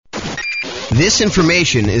This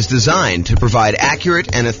information is designed to provide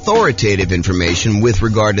accurate and authoritative information with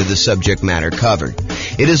regard to the subject matter covered.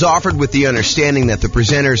 It is offered with the understanding that the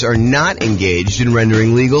presenters are not engaged in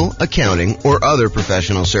rendering legal, accounting, or other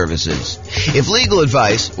professional services. If legal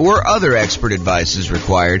advice or other expert advice is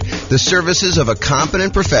required, the services of a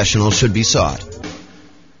competent professional should be sought.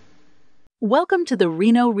 Welcome to the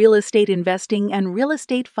Reno Real Estate Investing and Real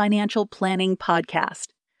Estate Financial Planning Podcast.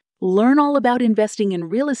 Learn all about investing in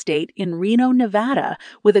real estate in Reno, Nevada,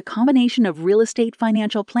 with a combination of real estate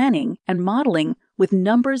financial planning and modeling with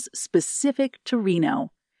numbers specific to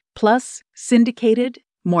Reno, plus syndicated,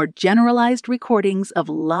 more generalized recordings of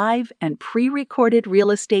live and pre-recorded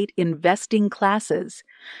real estate investing classes,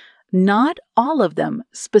 not all of them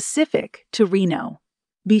specific to Reno.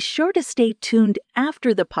 Be sure to stay tuned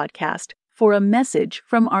after the podcast for a message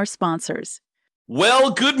from our sponsors.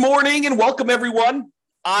 Well, good morning and welcome, everyone.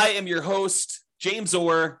 I am your host, James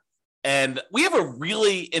Orr, and we have a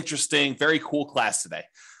really interesting, very cool class today.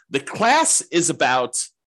 The class is about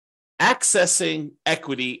accessing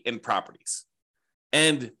equity in properties.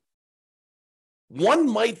 And one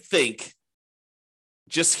might think,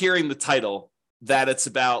 just hearing the title, that it's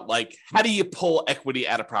about like, how do you pull equity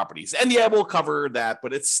out of properties? And yeah, we'll cover that,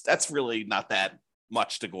 but that's really not that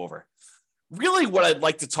much to go over. Really, what I'd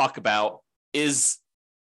like to talk about is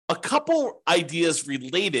a couple ideas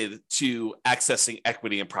related to accessing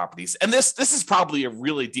equity in properties. And this is probably a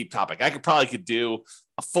really deep topic. I could do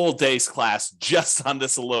a full day's class just on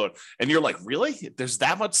this alone. And you're like, really? There's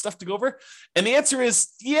that much stuff to go over? And the answer is,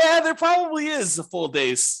 yeah, there probably is a full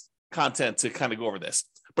day's content to kind of go over this.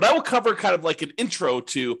 But I will cover kind of like an intro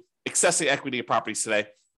to accessing equity in properties today.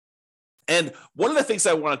 And one of the things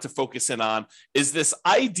I wanted to focus in on is this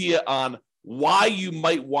idea on why you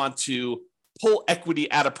might want to pull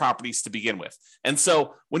equity out of properties to begin with. And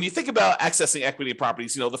so when you think about accessing equity in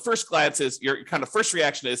properties, the first glance is your kind of first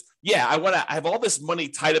reaction is, yeah, I have all this money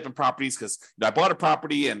tied up in properties because I bought a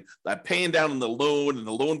property and I'm paying down on the loan and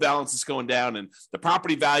the loan balance is going down and the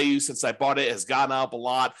property value since I bought it has gone up a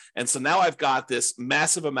lot. And so now I've got this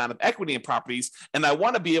massive amount of equity in properties and I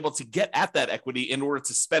want to be able to get at that equity in order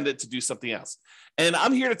to spend it to do something else. And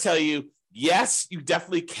I'm here to tell you, yes, you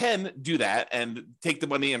definitely can do that and take the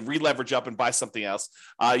money and re-leverage up and buy something else.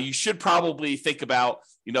 You should probably think about,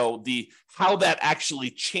 how that actually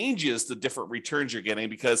changes the different returns you're getting,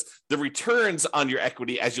 because the returns on your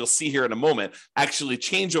equity, as you'll see here in a moment, actually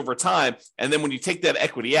change over time. And then when you take that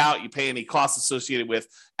equity out, you pay any costs associated with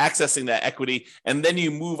accessing that equity, and then you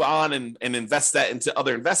move on and invest that into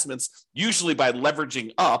other investments, usually by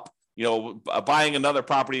leveraging up, buying another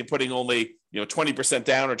property and putting only 20%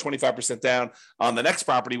 down or 25% down on the next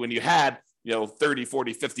property when you had 30,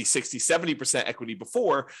 40, 50, 60, 70% equity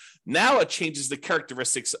before. Now it changes the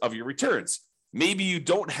characteristics of your returns. Maybe you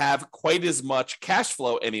don't have quite as much cash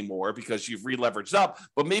flow anymore because you've re-leveraged up,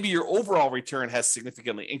 but maybe your overall return has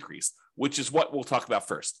significantly increased, which is what we'll talk about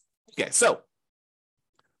first. Okay, so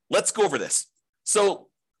let's go over this. So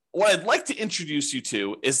what I'd like to introduce you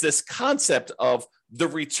to is this concept of the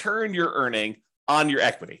return you're earning on your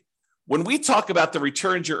equity. When we talk about the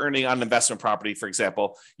returns you're earning on an investment property, for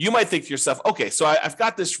example, you might think to yourself, okay, so I've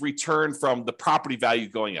got this return from the property value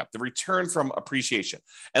going up, the return from appreciation.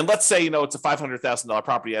 And let's say, it's a $500,000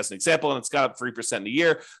 property as an example, and it's got up 3% a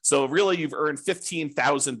year. So really you've earned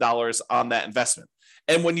 $15,000 on that investment.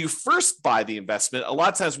 And when you first buy the investment, a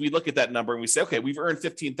lot of times we look at that number and we say, okay, we've earned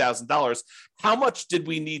 $15,000. How much did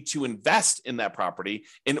we need to invest in that property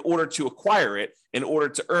in order to acquire it, in order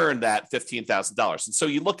to earn that $15,000? And so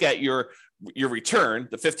you look at your return,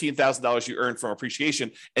 the $15,000 you earned from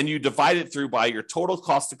appreciation, and you divide it through by your total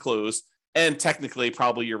cost to close, and technically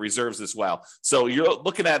probably your reserves as well. So you're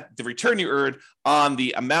looking at the return you earned on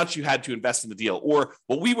the amount you had to invest in the deal, or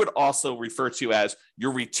what we would also refer to as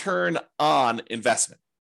your return on investment.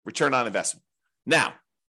 Return on investment. Now,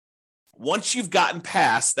 once you've gotten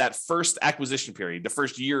past that first acquisition period, the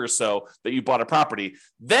first year or so that you bought a property,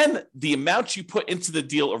 then the amount you put into the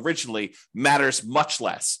deal originally matters much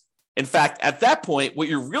less. In fact, at that point, what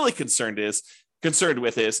you're really concerned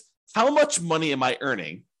with is how much money am I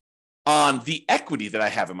earning on the equity that I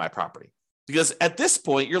have in my property? Because at this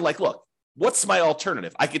point, you're like, look, what's my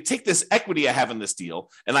alternative? I could take this equity I have in this deal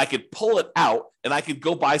and I could pull it out and I could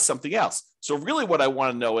go buy something else. So really what I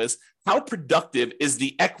want to know is, how productive is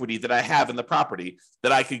the equity that I have in the property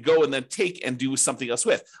that I could go and then take and do something else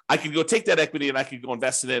with? I could go take that equity and I could go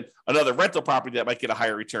invest it in another rental property that might get a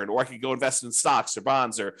higher return, or I could go invest in stocks or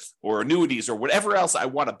bonds or annuities or whatever else I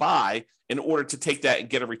want to buy in order to take that and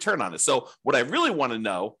get a return on it. So what I really want to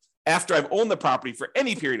know after I've owned the property for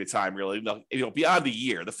any period of time, really, beyond a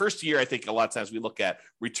year. The first year, I think a lot of times we look at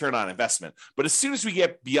return on investment. But as soon as we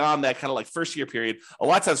get beyond that kind of like first year period, a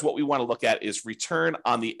lot of times what we want to look at is return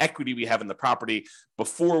on the equity we have in the property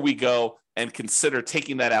before we go and consider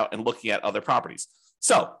taking that out and looking at other properties.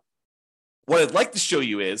 So what I'd like to show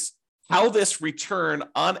you is how this return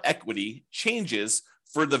on equity changes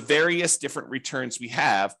for the various different returns we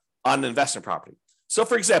have on an investment property. So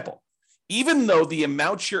for example, even though the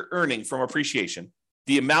amount you're earning from appreciation,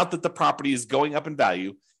 the amount that the property is going up in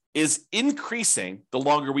value, is increasing the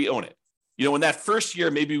longer we own it. In that first year,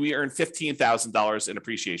 maybe we earned $15,000 in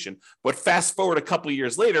appreciation, but fast forward a couple of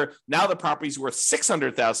years later, now the property's worth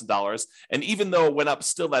 $600,000. And even though it went up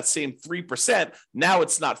still that same 3%, now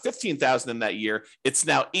it's not $15,000 in that year, it's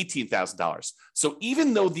now $18,000. So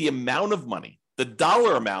even though the amount of money, the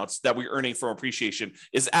dollar amounts that we're earning from appreciation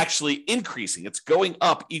is actually increasing. It's going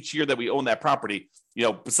up each year that we own that property,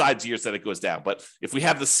 besides years that it goes down. But if we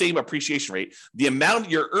have the same appreciation rate, the amount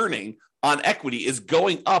you're earning on equity is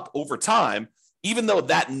going up over time, even though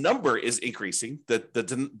that number is increasing,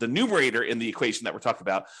 the numerator in the equation that we're talking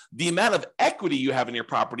about, the amount of equity you have in your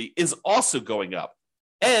property is also going up.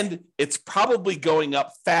 And it's probably going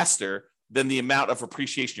up faster than the amount of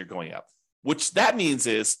appreciation you're going up, which that means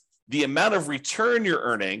is the amount of return you're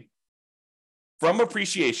earning from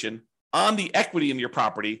appreciation on the equity in your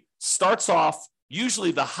property starts off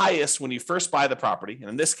usually the highest when you first buy the property. And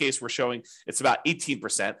in this case, we're showing it's about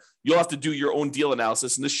 18%. You'll have to do your own deal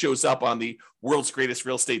analysis. And this shows up on the world's greatest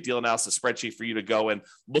real estate deal analysis spreadsheet for you to go and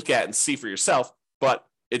look at and see for yourself. But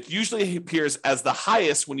it usually appears as the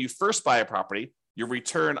highest when you first buy a property, your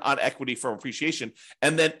return on equity from appreciation,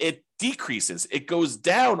 and then it decreases. It goes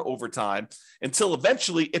down over time until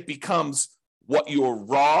eventually it becomes what your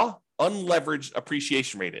raw unleveraged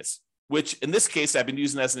appreciation rate is, which in this case, I've been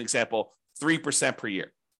using as an example, 3% per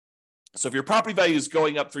year. So if your property value is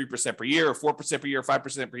going up 3% per year or 4% per year, or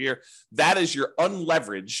 5% per year, that is your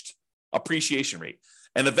unleveraged appreciation rate.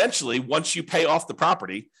 And eventually, once you pay off the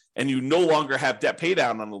property and you no longer have debt pay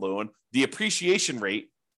down on the loan, the appreciation rate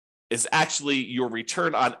is actually your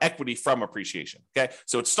return on equity from appreciation. Okay.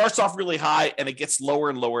 So it starts off really high and it gets lower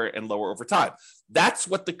and lower and lower over time. That's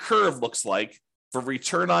what the curve looks like for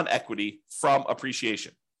return on equity from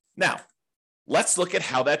appreciation. Now, let's look at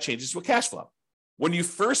how that changes with cash flow. When you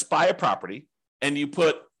first buy a property and you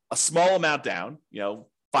put a small amount down,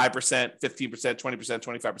 5%, 15%, 20%,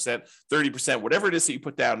 25%, 30%, whatever it is that you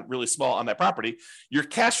put down really small on that property, your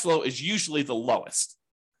cash flow is usually the lowest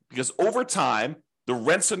because over time, the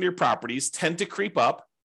rents on your properties tend to creep up,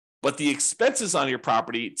 but the expenses on your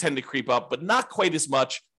property tend to creep up, but not quite as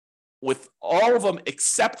much with all of them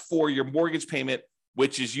except for your mortgage payment,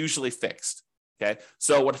 which is usually fixed. Okay.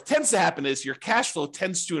 So what tends to happen is your cash flow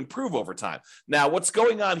tends to improve over time. Now, what's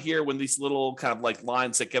going on here when these little kind of like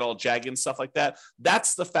lines that get all jagged and stuff like that,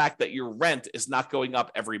 that's the fact that your rent is not going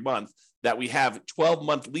up every month, that we have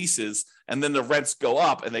 12-month leases and then the rents go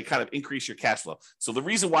up and they kind of increase your cash flow. So the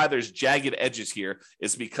reason why there's jagged edges here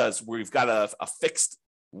is because we've got a fixed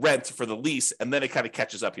rent for the lease and then it kind of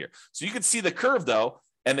catches up here. So you can see the curve though,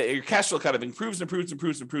 and your cash flow kind of improves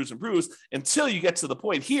until you get to the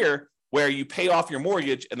point here where you pay off your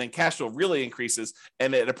mortgage and then cash flow really increases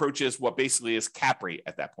and it approaches what basically is cap rate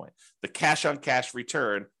at that point. The cash on cash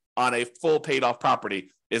return on a full paid off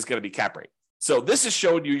property is going to be cap rate. So this is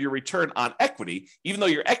showing you your return on equity. Even though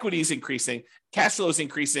your equity is increasing, cash flow is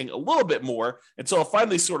increasing a little bit more until it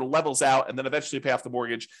finally sort of levels out and then eventually pay off the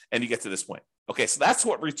mortgage and you get to this point. Okay, so that's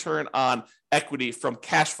what return on equity from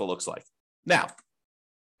cash flow looks like. Now,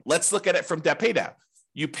 let's look at it from debt pay down.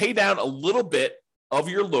 You pay down a little bit of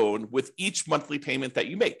your loan with each monthly payment that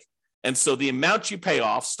you make. And so the amount you pay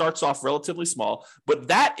off starts off relatively small, but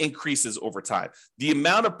that increases over time. The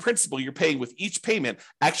amount of principal you're paying with each payment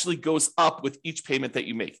actually goes up with each payment that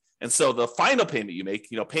you make. And so the final payment you make,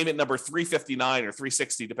 payment number 359 or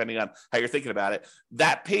 360, depending on how you're thinking about it,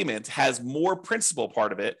 that payment has more principal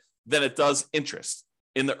part of it than it does interest.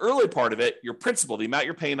 In the early part of it, your principal, the amount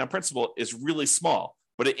you're paying on principal is really small,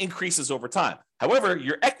 but it increases over time. However,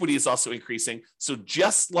 your equity is also increasing. So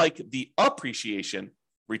just like the appreciation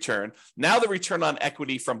return, now the return on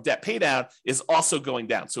equity from debt pay down is also going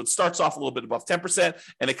down. So it starts off a little bit above 10%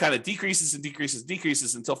 and it kind of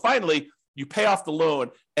decreases until finally you pay off the loan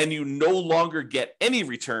and you no longer get any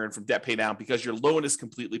return from debt pay down because your loan is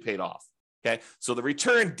completely paid off. Okay. So the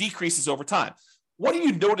return decreases over time. What are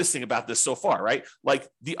you noticing about this so far, right? Like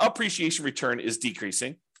the appreciation return is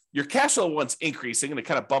decreasing. Your cash flow one's increasing and it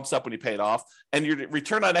kind of bumps up when you pay it off. And your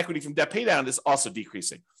return on equity from debt pay down is also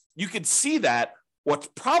decreasing. You can see that what's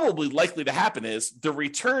probably likely to happen is the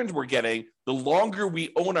returns we're getting, the longer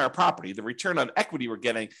we own our property, the return on equity we're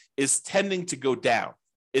getting is tending to go down.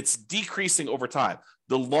 It's decreasing over time.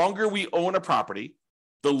 The longer we own a property,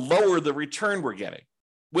 the lower the return we're getting,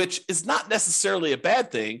 which is not necessarily a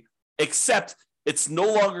bad thing, except it's no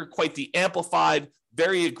longer quite the amplified,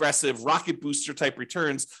 very aggressive rocket booster type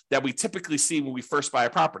returns that we typically see when we first buy a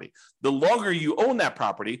property. The longer you own that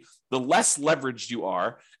property, the less leveraged you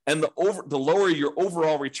are, and the lower your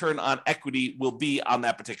overall return on equity will be on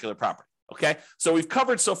that particular property. Okay, so we've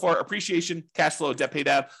covered so far appreciation, cash flow, debt pay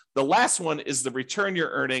down. The last one is the return you're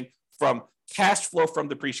earning from cash flow from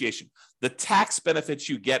depreciation, the tax benefits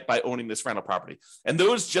you get by owning this rental property. And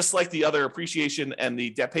those, just like the other appreciation and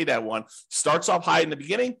the debt pay down one, starts off high in the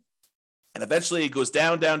beginning, and eventually it goes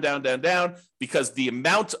down, because the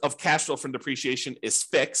amount of cash flow from depreciation is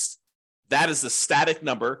fixed. That is a static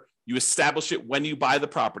number. You establish it when you buy the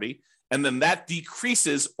property, and then that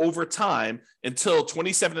decreases over time until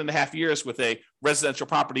 27 and a half years with a residential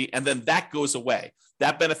property, and then that goes away.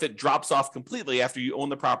 That benefit drops off completely after you own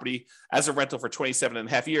the property as a rental for 27 and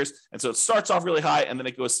a half years, and so it starts off really high, and then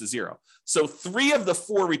it goes to zero. So 3 of the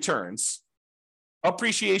 4 returns,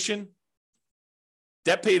 appreciation,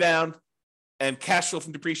 debt pay down, and cash flow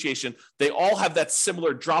from depreciation, they all have that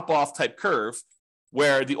similar drop-off type curve,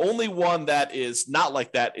 where the only one that is not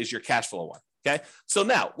like that is your cash flow one. Okay, so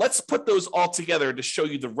now let's put those all together to show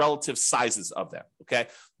you the relative sizes of them. Okay,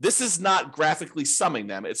 this is not graphically summing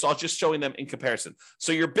them, it's all just showing them in comparison.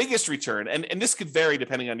 So your biggest return, and this could vary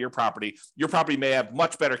depending on your property may have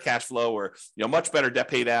much better cash flow, or much better debt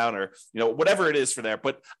pay down, or whatever it is for there.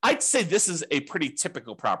 But I'd say this is a pretty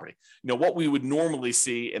typical property, what we would normally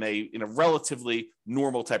see in a relatively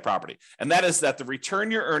normal type property. And that is that the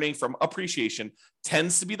return you're earning from appreciation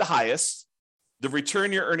tends to be the highest. The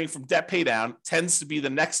return you're earning from debt pay down tends to be the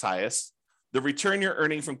next highest. The return you're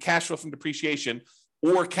earning from cash flow from depreciation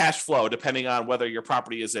or cash flow, depending on whether your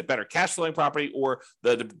property is a better cash flowing property or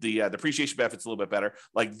the depreciation benefit's a little bit better.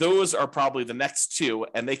 Like, those are probably the next 2,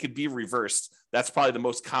 and they could be reversed. That's probably the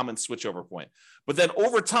most common switchover point. But then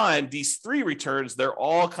over time, these 3 returns, they're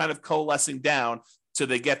all kind of coalescing down till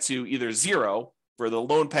they get to either zero for the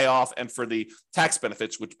loan payoff and for the tax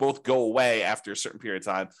benefits, which both go away after a certain period of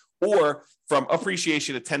time, or from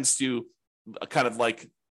appreciation, it tends to kind of like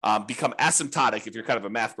become asymptotic. If you're kind of a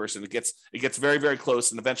math person, it gets very, very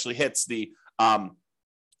close and eventually hits the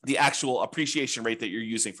actual appreciation rate that you're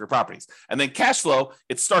using for properties. And then cash flow,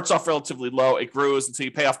 it starts off relatively low, it grows until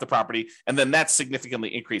you pay off the property, and then that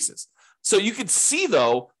significantly increases. So you can see,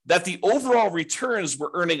 though, that the overall returns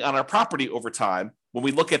we're earning on our property over time, when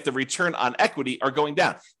we look at the return on equity, are going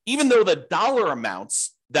down, even though the dollar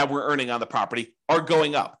amounts that we're earning on the property are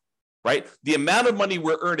going up, right? The amount of money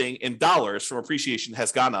we're earning in dollars from appreciation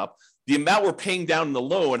has gone up. The amount we're paying down in the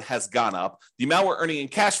loan has gone up. The amount we're earning in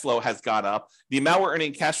cash flow has gone up. The amount we're earning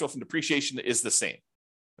in cash flow from depreciation is the same.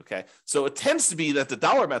 Okay, so it tends to be that the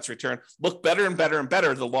dollar amounts return look better and better and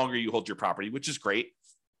better the longer you hold your property, which is great.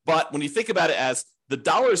 But when you think about it as the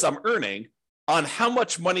dollars I'm earning on how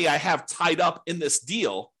much money I have tied up in this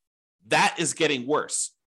deal, that is getting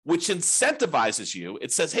worse, which incentivizes you.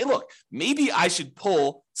 It says, hey, look, maybe I should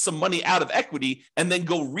pull some money out of equity and then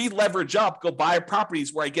go re-leverage up, go buy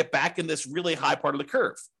properties where I get back in this really high part of the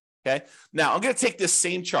curve. Okay, now I'm going to take this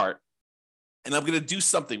same chart and I'm going to do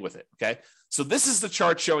something with it. Okay, so this is the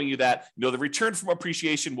chart showing you that, the return from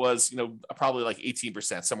appreciation was, probably like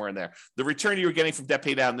 18%, somewhere in there. The return you were getting from debt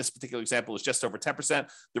pay down in this particular example is just over 10%.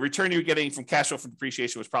 The return you were getting from cash flow from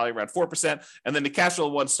depreciation was probably around 4%. And then the cash flow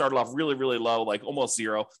one started off really, really low, like almost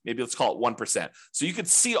zero. Maybe let's call it 1%. So you could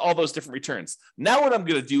see all those different returns. Now what I'm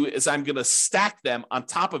going to do is I'm going to stack them on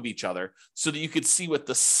top of each other so that you could see what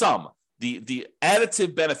the sum, the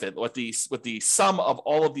additive benefit, what the sum of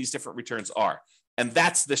all of these different returns are. And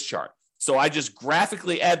that's this chart. So I just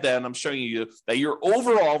graphically add that, and I'm showing you that your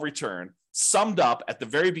overall return summed up at the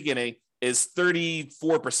very beginning is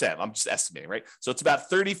 34%. I'm just estimating, right? So it's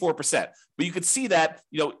about 34%. But you could see that,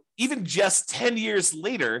 even just 10 years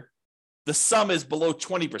later, the sum is below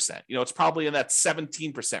 20%. It's probably in that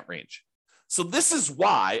 17% range. So this is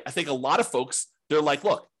why I think a lot of folks, they're like,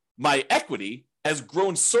 look, my equity has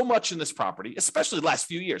grown so much in this property, especially the last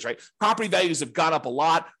few years, right? Property values have gone up a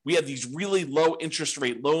lot. We have these really low interest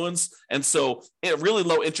rate loans. And so really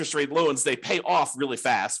low interest rate loans, they pay off really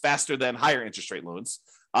fast, faster than higher interest rate loans.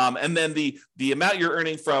 And then the amount you're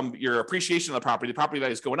earning from your appreciation of the property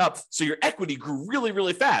value is going up. So your equity grew really,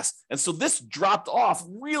 really fast. And so this dropped off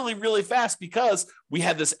really, really fast because we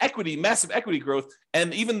had this massive equity growth.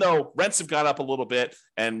 And even though rents have gone up a little bit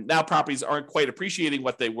and now properties aren't quite appreciating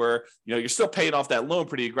what they were, you're still paying off that loan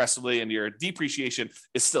pretty aggressively and your depreciation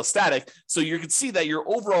is still static. So you can see that your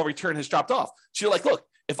overall return has dropped off. So you're like, look,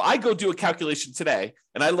 if I go do a calculation today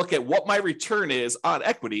and I look at what my return is on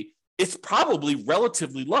equity, it's probably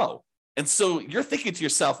relatively low. And so you're thinking to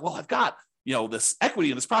yourself, well, I've got, this equity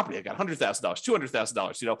in this property. I got $100,000,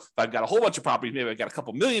 $200,000. If I've got a whole bunch of property, maybe I've got a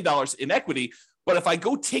couple $1 million in equity. But if I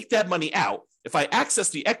go take that money out, if I access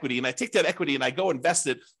the equity and I take that equity and I go invest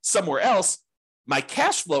it somewhere else, my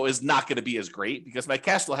cash flow is not going to be as great because my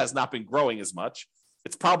cash flow has not been growing as much.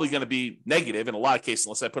 It's probably going to be negative in a lot of cases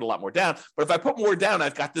unless I put a lot more down. But if I put more down,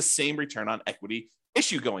 I've got the same return on equity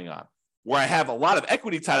issue going on, where I have a lot of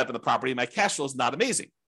equity tied up in the property, my cash flow is not amazing.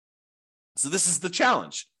 So this is the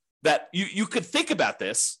challenge that you could think about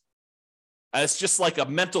this as just like a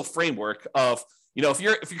mental framework of, if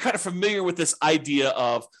you're kind of familiar with this idea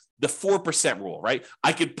of the 4% rule, right?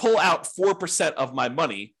 I could pull out 4% of my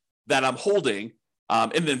money that I'm holding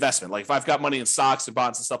in the investment. Like if I've got money in stocks and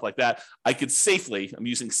bonds and stuff like that, I could safely, I'm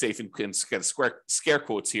using safe in kind of scare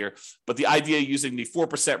quotes here, but the idea using the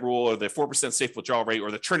 4% rule or the 4% safe withdrawal rate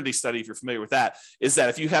or the Trinity study, if you're familiar with that, is that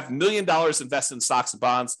if you have $1 million invested in stocks and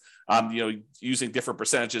bonds, using different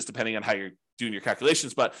percentages depending on how you're doing your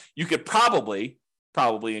calculations, but you could probably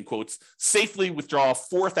in quotes, safely withdraw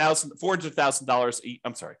 $400,000.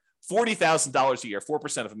 I'm sorry. $40,000 a year,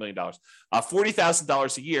 4% of $1 million,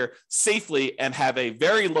 $40,000 a year safely and have a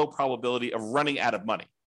very low probability of running out of money.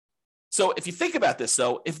 So if you think about this,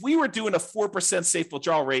 though, if we were doing a 4% safe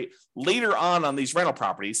withdrawal rate later on these rental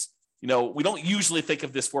properties, we don't usually think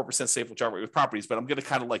of this 4% safe withdrawal rate with properties, but I'm going to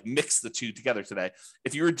kind of like mix the two together today.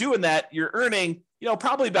 If you were doing that, you're earning,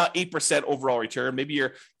 probably about 8% overall return. Maybe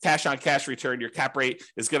your cash on cash return, your cap rate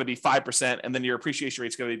is going to be 5%, and then your appreciation rate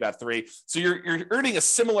is going to be about 3%. So you're earning a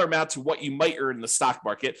similar amount to what you might earn in the stock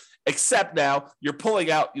market, except now you're pulling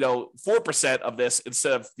out, 4% of this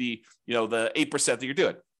instead of the 8% that you're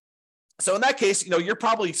doing. So in that case, you're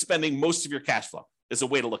probably spending most of your cash flow is a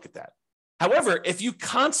way to look at that. However, if you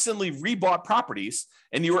constantly rebought properties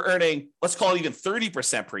and you were earning, let's call it even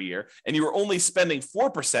 30% per year, and you were only spending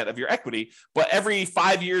 4% of your equity, but every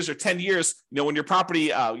 5 years or 10 years, when your property,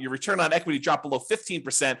 your return on equity dropped below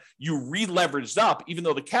 15%, you re-leveraged up, even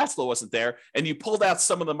though the cash flow wasn't there, and you pulled out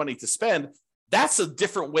some of the money to spend. That's a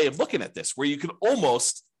different way of looking at this, where you could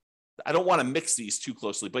almost, I don't want to mix these too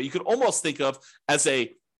closely, but you could almost think of as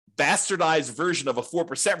a bastardized version of a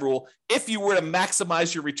 4% rule if you were to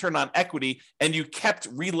maximize your return on equity and you kept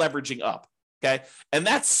re-leveraging up, okay? And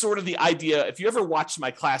that's sort of the idea. If you ever watched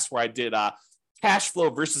my class where I did cash flow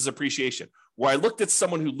versus appreciation, where I looked at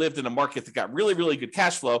someone who lived in a market that got really, really good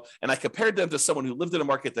cash flow, and I compared them to someone who lived in a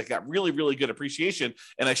market that got really, really good appreciation,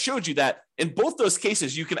 and I showed you that in both those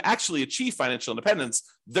cases, you can actually achieve financial independence.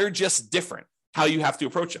 They're just different how you have to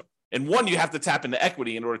approach them. And one, you have to tap into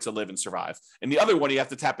equity in order to live and survive. And the other one, you have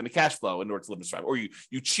to tap into cash flow in order to live and survive. Or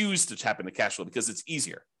you choose to tap into cash flow because it's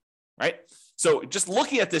easier, right? So just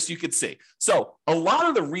looking at this, you could see. So a lot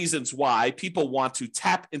of the reasons why people want to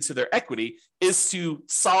tap into their equity is to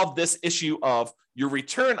solve this issue of your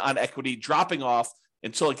return on equity dropping off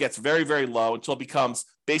until it gets very, very low, until it becomes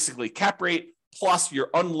basically cap rate plus your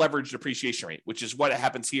unleveraged depreciation rate, which is what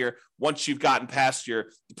happens here once you've gotten past your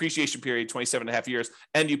depreciation period, 27 and a half years,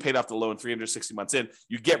 and you paid off the loan 360 months in.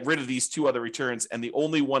 You get rid of these two other returns, and the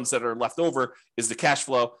only ones that are left over is the cash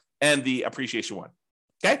flow and the appreciation one.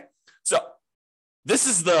 Okay? So this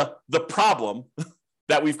is the problem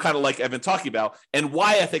that we've kind of like I've been talking about, and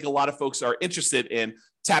why I think a lot of folks are interested in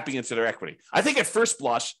tapping into their equity. I think at first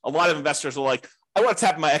blush, a lot of investors are like, I want to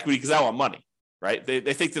tap my equity because I want money. Right? They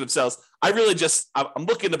think to themselves, I'm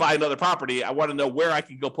looking to buy another property. I want to know where I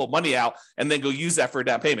can go pull money out and then go use that for a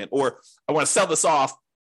down payment. Or I want to sell this off,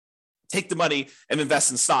 take the money and invest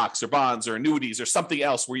in stocks or bonds or annuities or something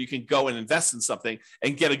else where you can go and invest in something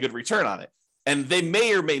and get a good return on it. And they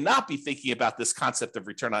may or may not be thinking about this concept of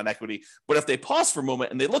return on equity. But if they pause for a moment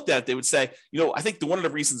and they looked at it, they would say, I think one of the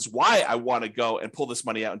reasons why I want to go and pull this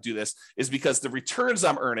money out and do this is because the returns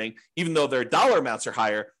I'm earning, even though their dollar amounts are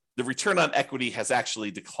higher, the return on equity has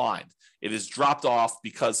actually declined. It has dropped off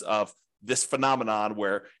because of this phenomenon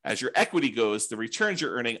where as your equity goes, the returns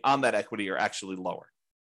you're earning on that equity are actually lower.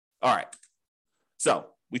 All right. So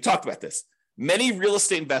we talked about this. Many real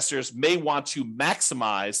estate investors may want to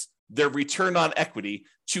maximize their return on equity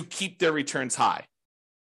to keep their returns high.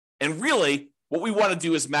 And really, what we want to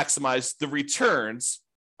do is maximize the returns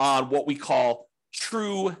on what we call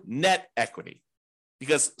true net equity.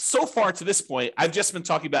 Because so far to this point, I've just been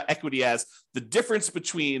talking about equity as the difference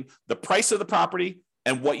between the price of the property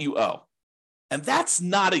and what you owe. And that's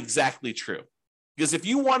not exactly true. Because if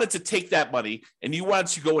you wanted to take that money and you wanted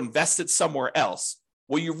to go invest it somewhere else,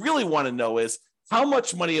 what you really want to know is how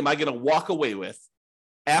much money am I going to walk away with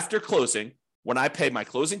after closing when I pay my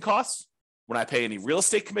closing costs, when I pay any real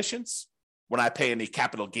estate commissions, when I pay any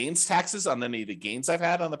capital gains taxes on any of the gains I've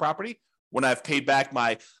had on the property, when I've paid back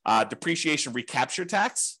my depreciation recapture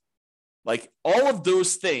tax. Like all of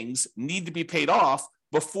those things need to be paid off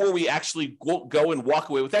before we actually go and walk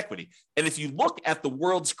away with equity. And if you look at the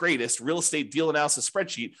world's greatest real estate deal analysis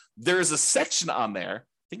spreadsheet, there is a section on there,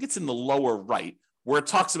 I think it's in the lower right, where it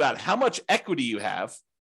talks about how much equity you have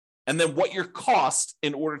and then what your cost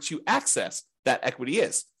in order to access that equity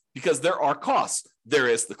is. Because there are costs. There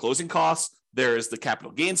is the closing costs, there is the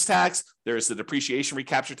capital gains tax, there is the depreciation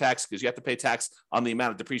recapture tax because you have to pay tax on the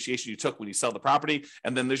amount of depreciation you took when you sell the property,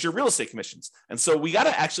 and then there's your real estate commissions. And so we got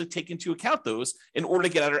to actually take into account those in order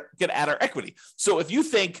to get at our equity. So if you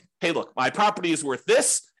think, hey, look, my property is worth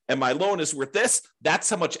this and my loan is worth this, that's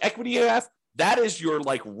how much equity you have. That is your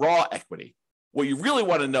like raw equity. What you really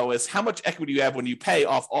want to know is how much equity you have when you pay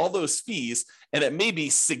off all those fees, and it may be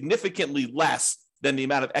significantly less than the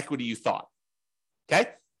amount of equity you thought. Okay?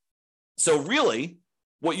 So really,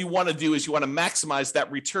 what you want to do is you want to maximize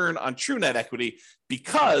that return on true net equity,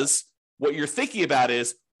 because what you're thinking about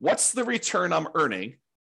is what's the return I'm earning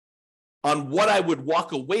on what I would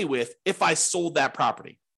walk away with if I sold that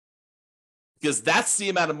property? Because that's the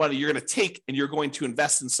amount of money you're going to take and you're going to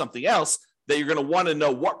invest in something else that you're going to want to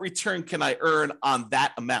know what return can I earn on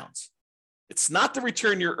that amount. It's not the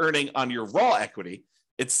return you're earning on your raw equity.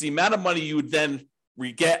 It's the amount of money you would then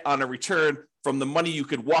get on a return from the money you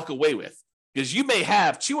could walk away with. Because you may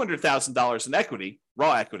have $200,000 in equity,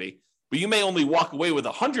 raw equity, but you may only walk away with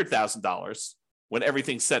 $100,000 when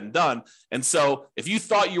everything's said and done. And so if you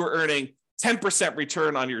thought you were earning 10%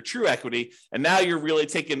 return on your true equity, and now you're really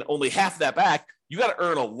taking only half of that back, you got to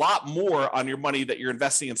earn a lot more on your money that you're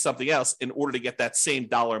investing in something else in order to get that same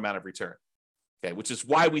dollar amount of return. Okay, which is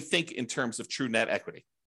why we think in terms of true net equity.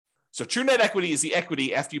 So true net equity is the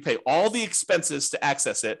equity after you pay all the expenses to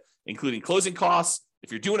access it, including closing costs.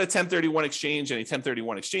 If you're doing a 1031 exchange, any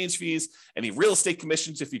 1031 exchange fees, any real estate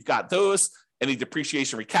commissions, if you've got those, any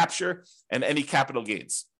depreciation recapture, and any capital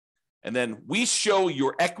gains. And then we show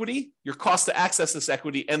your equity, your cost to access this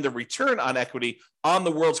equity, and the return on equity on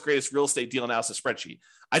the world's greatest real estate deal analysis spreadsheet.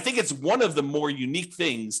 I think it's one of the more unique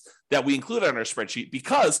things that we include on our spreadsheet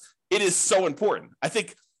because it is so important. I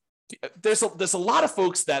think there's a lot of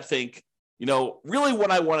folks that think, you know, really what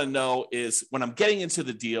I want to know is when I'm getting into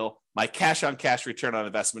the deal, my cash on cash return on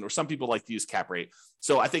investment, or some people like to use cap rate.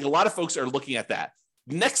 So I think a lot of folks are looking at that.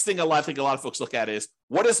 Next thing I think a lot of folks look at is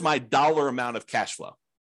what is my dollar amount of cash flow?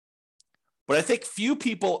 But I think few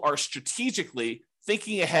people are strategically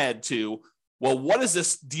thinking ahead to, well, what does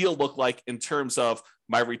this deal look like in terms of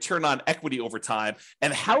my return on equity over time?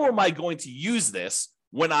 And how am I going to use this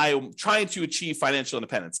when I'm trying to achieve financial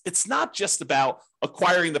independence? It's not just about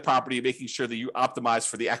acquiring the property and making sure that you optimize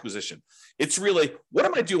for the acquisition. It's really, what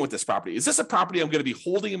am I doing with this property? Is this a property I'm going to be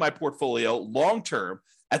holding in my portfolio long-term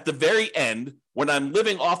at the very end when I'm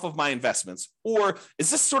living off of my investments? Or is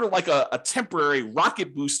this sort of like a temporary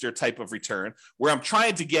rocket booster type of return where I'm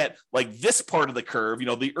trying to get like this part of the curve, you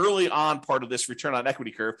know, the early on part of this return on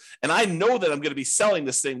equity curve. And I know that I'm going to be selling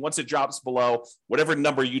this thing once it drops below whatever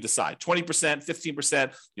number you decide, 20%,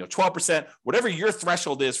 15%, 12%, whatever your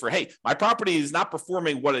threshold is for, hey, my property is not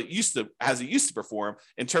performing what it used to perform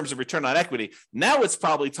in terms of return on equity. Now it's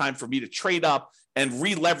probably time for me to trade up and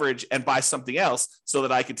re-leverage and buy something else so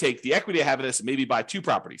that I can take the equity I have in this and maybe buy 2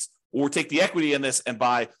 properties, or take the equity in this and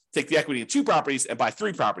take the equity in 2 properties and buy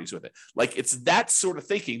 3 properties with it. Like, it's that sort of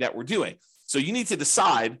thinking that we're doing. So you need to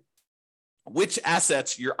decide which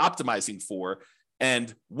assets you're optimizing for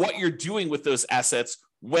and what you're doing with those assets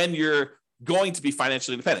when you're going to be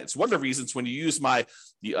financially independent. It's one of the reasons when you use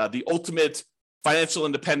the ultimate financial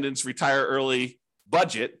independence, retire early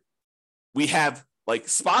budget, we have like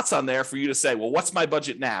spots on there for you to say, well, what's my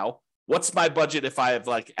budget now? What's my budget if I have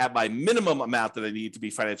like at my minimum amount that I need to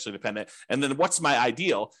be financially independent? And then what's my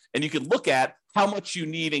ideal? And you can look at how much you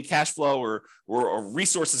need in cash flow or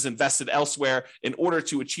resources invested elsewhere in order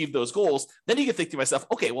to achieve those goals. Then you can think to myself,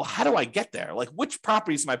 okay, well, how do I get there? Like, which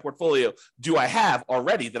properties in my portfolio do I have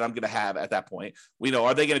already that I'm going to have at that point? You know,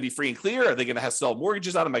 are they going to be free and clear? Are they going to have sell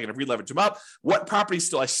mortgages on them? Am I going to re-leverage them up? What properties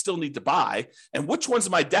do I still need to buy? And which ones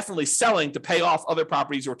am I definitely selling to pay off other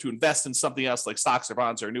properties or to invest in something else like stocks or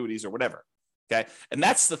bonds or annuities or whatever? Okay. And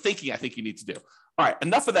that's the thinking I think you need to do. All right.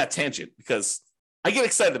 Enough of that tangent, because I get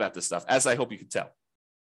excited about this stuff, as I hope you can tell.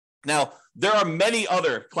 Now, there are many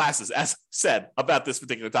other classes, as I said, about this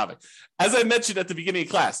particular topic. As I mentioned at the beginning of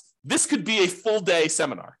class, this could be a full day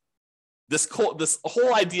seminar. This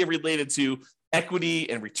whole idea related to equity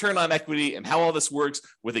and return on equity and how all this works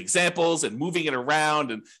with examples and moving it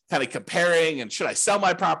around and kind of comparing, and should I sell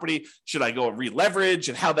my property? Should I go and re-leverage,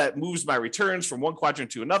 and how that moves my returns from one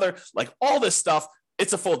quadrant to another? Like all this stuff,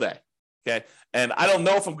 it's a full day. Okay. And I don't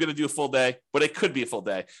know if I'm going to do a full day, but it could be a full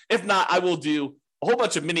day. If not, I will do a whole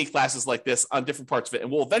bunch of mini classes like this on different parts of it,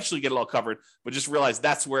 and we'll eventually get it all covered, but just realize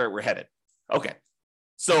that's where we're headed. Okay.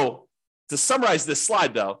 So to summarize this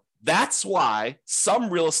slide though, that's why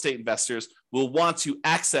some real estate investors will want to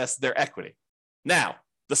access their equity. Now,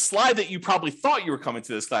 the slide that you probably thought you were coming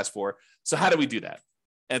to this class for, so how do we do that?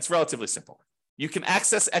 And it's relatively simple. You can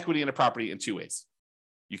access equity in a property in two ways.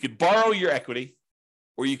 You could borrow your equity,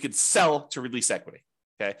 or you could sell to release equity,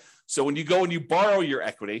 okay? So when you go and you borrow your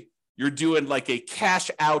equity, you're doing like a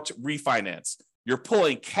cash out refinance. You're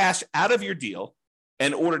pulling cash out of your deal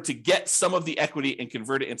in order to get some of the equity and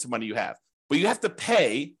convert it into money you have. But you have to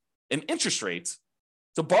pay an interest rate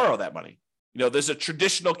to borrow that money. You know, there's a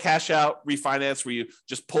traditional cash out refinance where you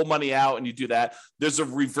just pull money out and you do that. There's a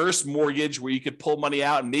reverse mortgage where you could pull money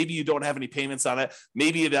out and maybe you don't have any payments on it.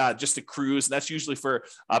 Maybe it just accrues. And that's usually for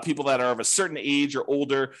people that are of a certain age or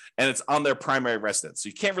older, and it's on their primary residence. So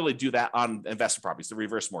you can't really do that on investment properties, the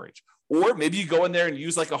reverse mortgage. Or maybe you go in there and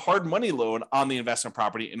use like a hard money loan on the investment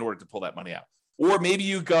property in order to pull that money out. Or maybe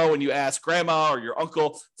you go and you ask grandma or your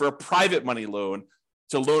uncle for a private money loan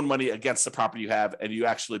to loan money against the property you have, and you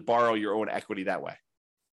actually borrow your own equity that way.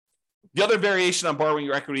 The other variation on borrowing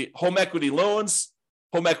your equity, home equity loans,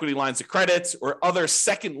 home equity lines of credit, or other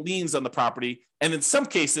second liens on the property. And in some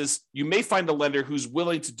cases, you may find a lender who's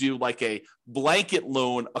willing to do like a blanket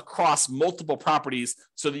loan across multiple properties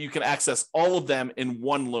so that you can access all of them in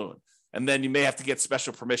one loan. And then you may have to get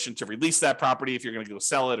special permission to release that property if you're going to go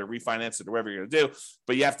sell it or refinance it or whatever you're going to do.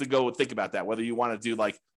 But you have to go and think about that, whether you want to do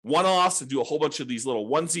like one-offs and do a whole bunch of these little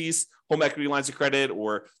onesies, home equity lines of credit,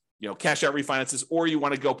 or cash out refinances, or you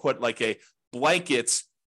want to go put like a blanket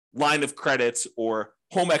line of credit or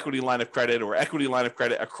home equity line of credit or equity line of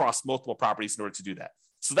credit across multiple properties in order to do that.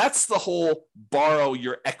 So that's the whole borrow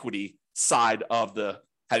your equity side of the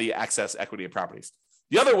how do you access equity in properties.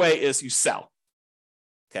 The other way is you sell.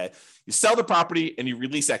 Okay, you sell the property and you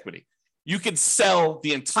release equity. You can sell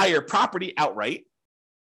the entire property outright,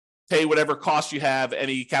 pay whatever cost you have,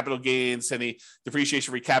 any capital gains, any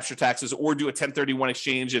depreciation, recapture taxes, or do a 1031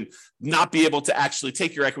 exchange and not be able to actually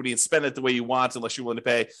take your equity and spend it the way you want unless you're willing to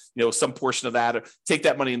pay, some portion of that, or take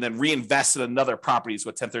that money and then reinvest in another property is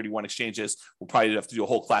what 1031 exchange is. We'll probably have to do a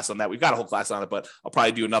whole class on that. We've got a whole class on it, but I'll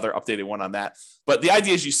probably do another updated one on that. But the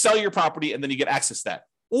idea is you sell your property and then you get access to that.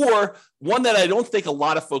 Or one that I don't think a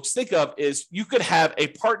lot of folks think of is you could have a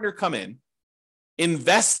partner come in,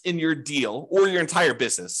 invest in your deal or your entire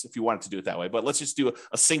business if you wanted to do it that way. But let's just do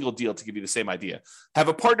a single deal to give you the same idea. Have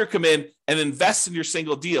a partner come in and invest in your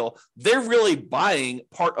single deal. They're really buying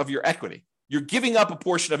part of your equity. You're giving up a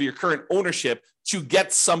portion of your current ownership to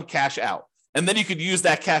get some cash out. And then you could use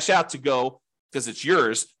that cash out to go, because it's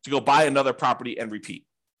yours, to go buy another property and repeat.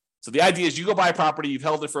 So the idea is you go buy a property, you've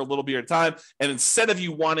held it for a little bit of time, and instead of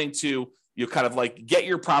you wanting to, kind of like get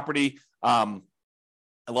your property, I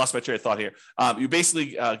lost my train of thought here. You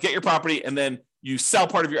basically get your property and then you sell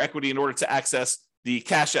part of your equity in order to access the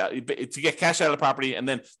cash out, to get cash out of the property, and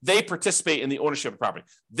then they participate in the ownership of the property.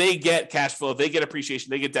 They get cash flow, they get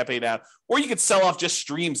appreciation, they get debt paid out, or you could sell off just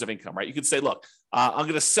streams of income, right? You could say, look, I'm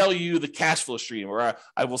going to sell you the cash flow stream, or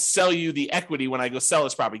I will sell you the equity when I go sell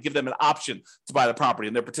this property, give them an option to buy the property,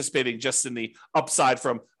 and they're participating just in the upside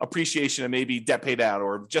from appreciation and maybe debt paid out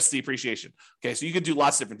or just the appreciation. Okay, so you could do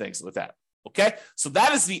lots of different things with that. Okay, so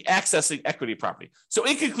that is the accessing equity property. So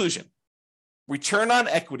in conclusion, return on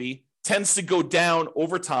equity tends to go down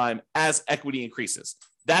over time as equity increases.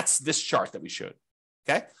 That's this chart that we showed.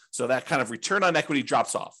 Okay, so that kind of return on equity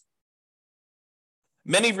drops off.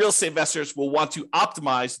 Many real estate investors will want to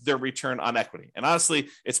optimize their return on equity. And honestly,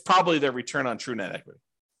 it's probably their return on true net equity.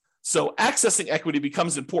 So accessing equity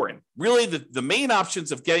becomes important. Really, the main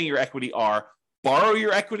options of getting your equity are borrow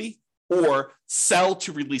your equity or sell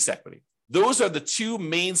to release equity. Those are the two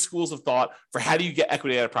main schools of thought for how do you get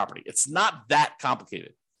equity out of property. It's not that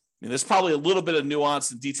complicated. I mean, there's probably a little bit of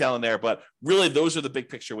nuance and detail in there, but really those are the big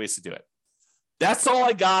picture ways to do it. That's all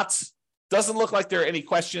I got. Doesn't look like there are any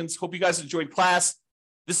questions. Hope you guys enjoyed class.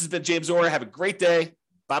 This has been James Orr. Have a great day.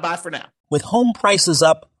 Bye-bye for now. With home prices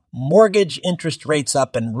up, mortgage interest rates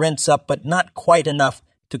up, and rents up, but not quite enough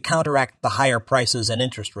to counteract the higher prices and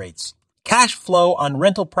interest rates. Cash flow on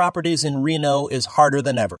rental properties in Reno is harder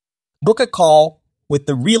than ever. Book a call with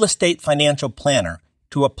the Real Estate Financial Planner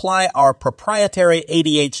to apply our proprietary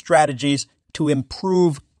 88 strategies to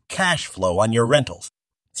improve cash flow on your rentals.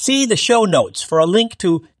 See the show notes for a link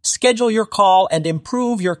to schedule your call and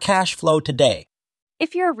improve your cash flow today.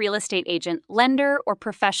 If you're a real estate agent, lender, or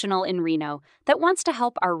professional in Reno that wants to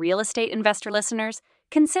help our real estate investor listeners,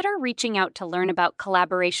 consider reaching out to learn about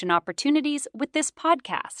collaboration opportunities with this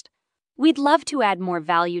podcast. We'd love to add more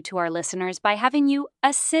value to our listeners by having you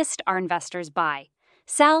assist our investors buy,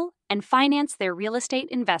 sell, and finance their real estate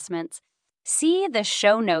investments. See the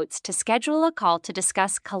show notes to schedule a call to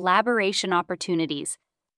discuss collaboration opportunities.